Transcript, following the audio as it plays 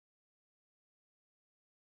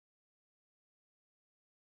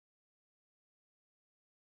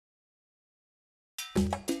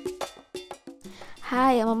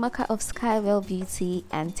Hi, I'm Amaka of Skywell Beauty,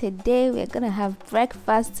 and today we're gonna have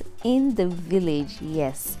breakfast in the village.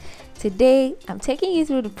 Yes, today I'm taking you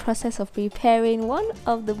through the process of preparing one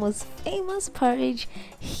of the most famous porridge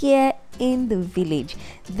here in the village.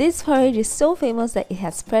 This porridge is so famous that it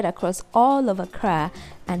has spread across all of Accra,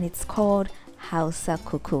 and it's called Hausa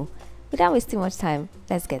Kuku. Without wasting much time,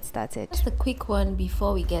 let's get started. Just a quick one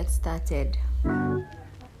before we get started.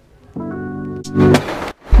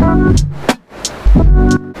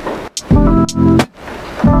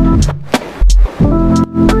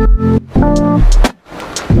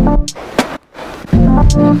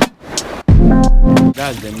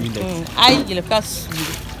 That's the millet.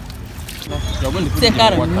 You're going to put it in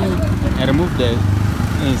water and remove the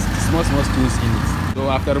small stones in it. So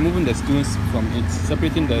after removing the stones from it,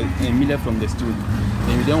 separating the millet from the stone,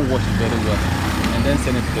 then you then wash it very well and then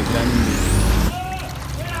send it to the grinding mill.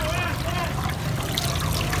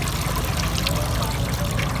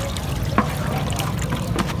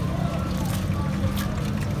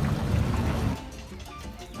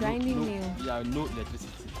 Grinding mill. Yeah, no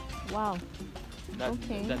electricity. Wow.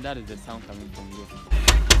 Okay. That is the sound coming from there.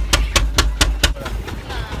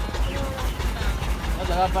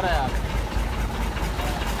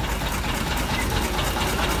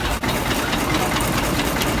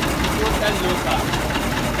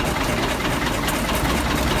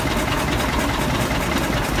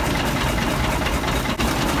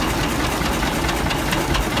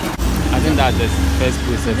 I think that's the first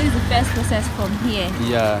process. So this is the first process from here.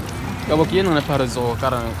 Yeah. You know,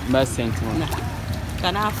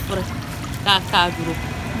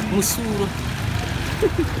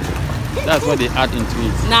 that's what they add into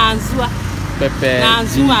it. Pepper,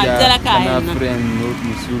 ginger, Ghanavlog, and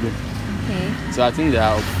musuru. Okay. So I think there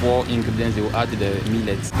are 4 ingredients they will add to the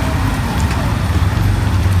millet.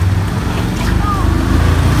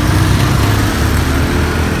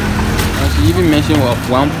 And she even mentioned at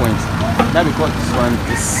one point that because this one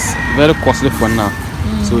is very costly for now,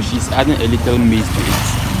 so she's adding a little maize to it.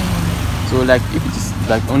 So like if it is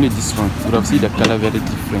like only this one, you would have seen the color very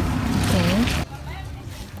different. Okay.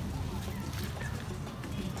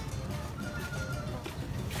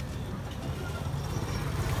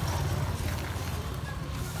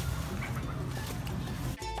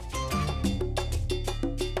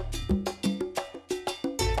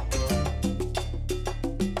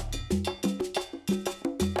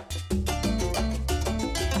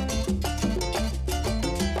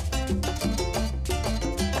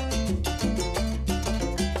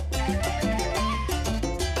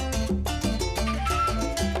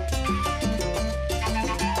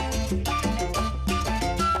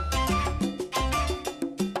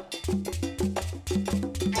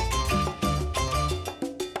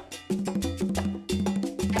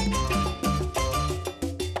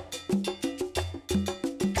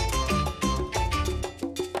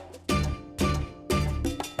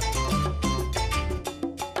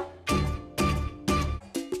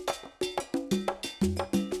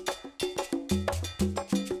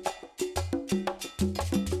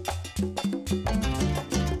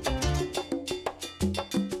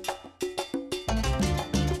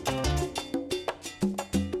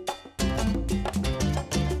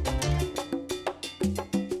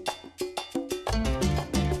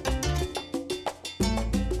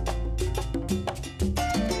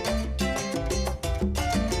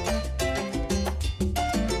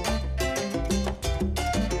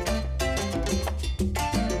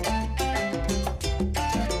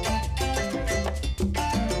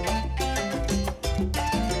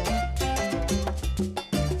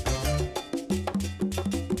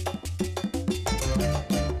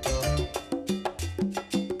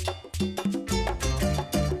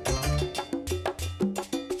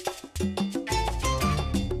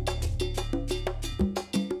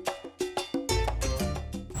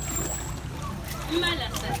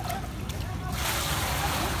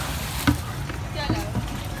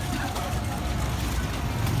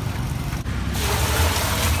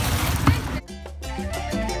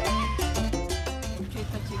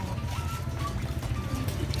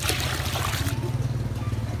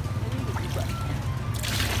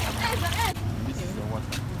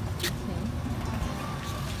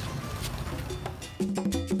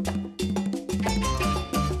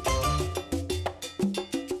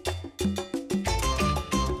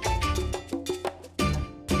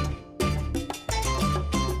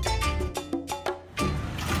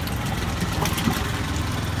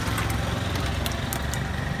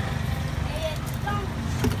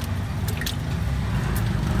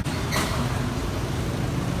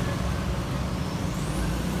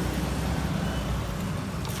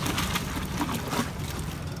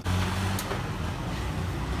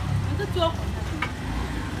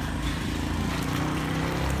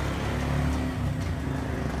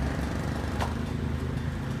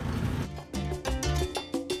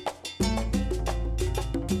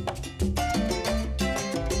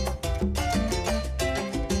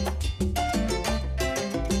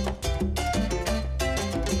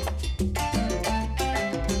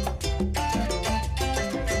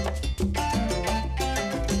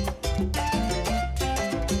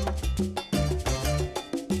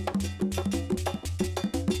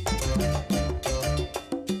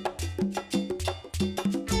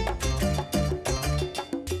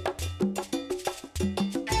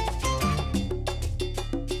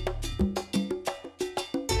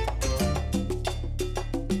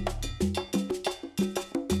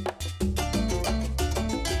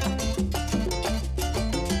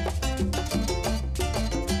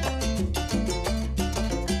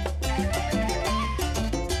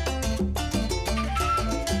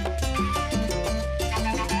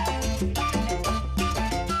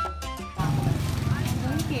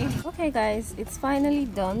 Okay guys, it's finally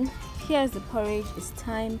done. Here's the porridge. It's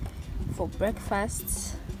time for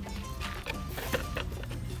breakfast.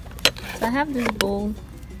 So I have this bowl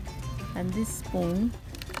and this spoon.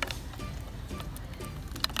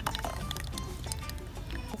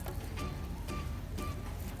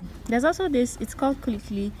 There's also this, it's called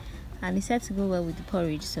kulikuli, and it's said to go well with the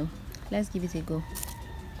porridge, so let's give it a go.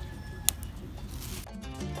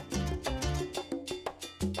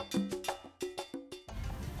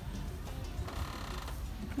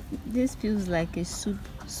 This feels like a soup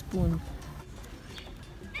spoon.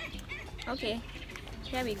 Okay,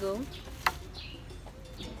 here we go.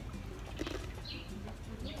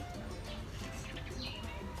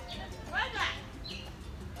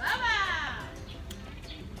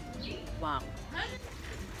 Wow.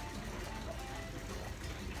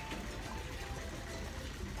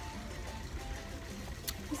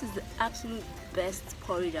 This is the absolute best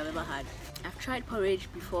porridge I've ever had. I've tried porridge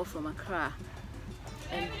before from Accra,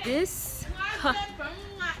 and this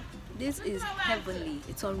is heavenly.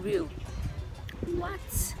 It's unreal. What?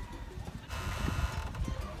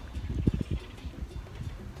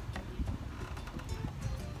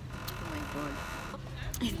 Oh my god.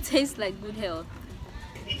 It tastes like good health.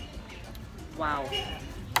 Wow.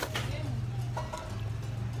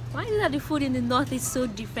 Why is that the food in the north is so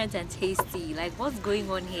different and tasty? Like, what's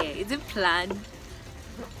going on here? Is it planned?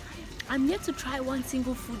 I'm yet to try one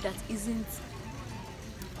single food that isn't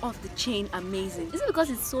off the chain amazing. Is it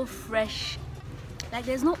because it's so fresh? Like,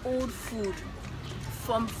 there's no old food.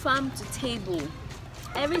 From farm to table,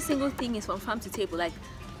 every single thing is from farm to table. Like,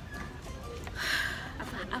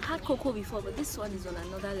 I've had cocoa before, but this one is on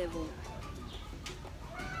another level.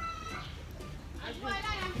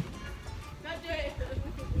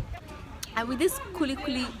 And with this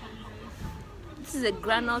kulikuli, this is a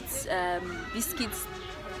granite biscuit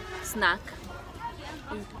snack.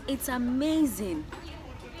 It's amazing.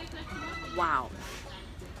 Wow.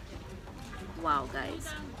 Wow, guys.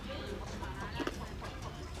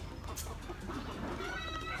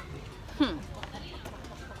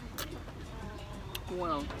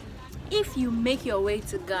 Wow. If you make your way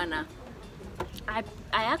to Ghana, I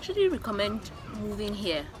actually recommend moving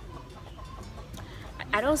here.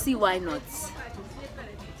 I don't see why not.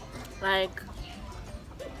 Like,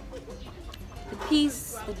 the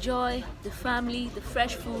peace, the joy, the family, the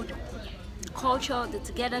fresh food, the culture, the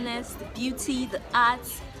togetherness, the beauty, the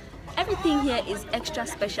arts, everything here is extra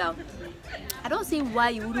special. I don't see why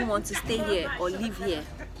you wouldn't want to stay here or live here,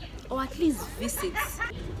 or at least visit.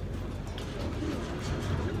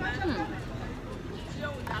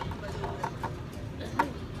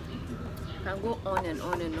 Can go on and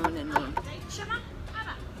on and on and on.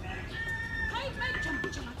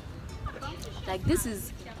 Like, this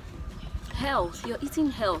is health. You're eating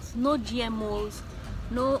health. No GMOs,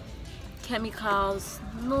 no chemicals,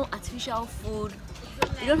 no artificial food.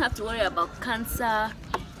 You don't have to worry about cancer.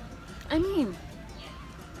 I mean,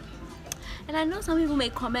 and I know some people may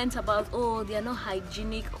comment about, oh, they are not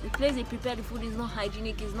hygienic, the place they prepare the food is not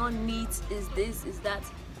hygienic, is not neat, is this, is that.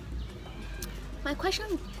 My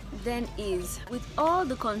question then is, with all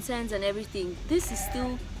the concerns and everything, this is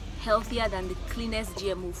still healthier than the cleanest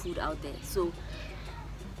GMO food out there. So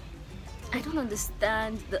I don't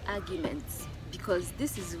understand the arguments, because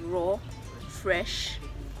this is raw, fresh,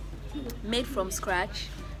 made from scratch,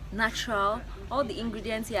 natural. All the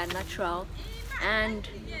ingredients here are natural, and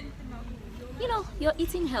you know, you're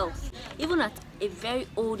eating health. Even at a very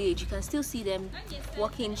old age, you can still see them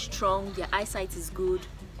walking strong. Their eyesight is good.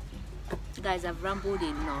 Guys, I've rambled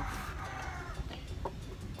enough.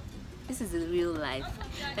 This is the real life.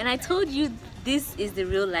 When I told you this is the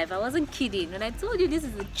real life, I wasn't kidding. When I told you this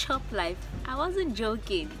is the chop life, I wasn't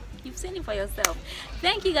joking. You've seen it for yourself.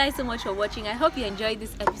 Thank you guys so much for watching. I hope you enjoyed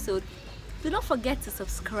this episode. Do not forget to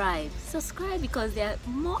subscribe. Subscribe, because there are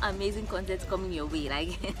more amazing content coming your way.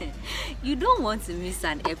 Like, you don't want to miss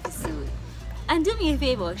an episode. And do me a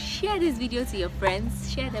favor, share this video to your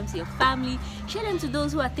friends, share them to your family, share them to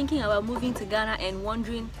those who are thinking about moving to Ghana and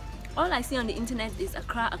wondering, all I see on the internet is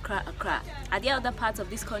Accra, Accra, Accra. Are there other parts of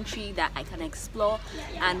this country that I can explore,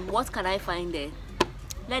 and what can I find there?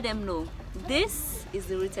 Let them know. This is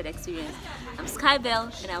the Rooted Experience. I'm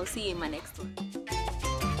Skybell, and I will see you in my next one.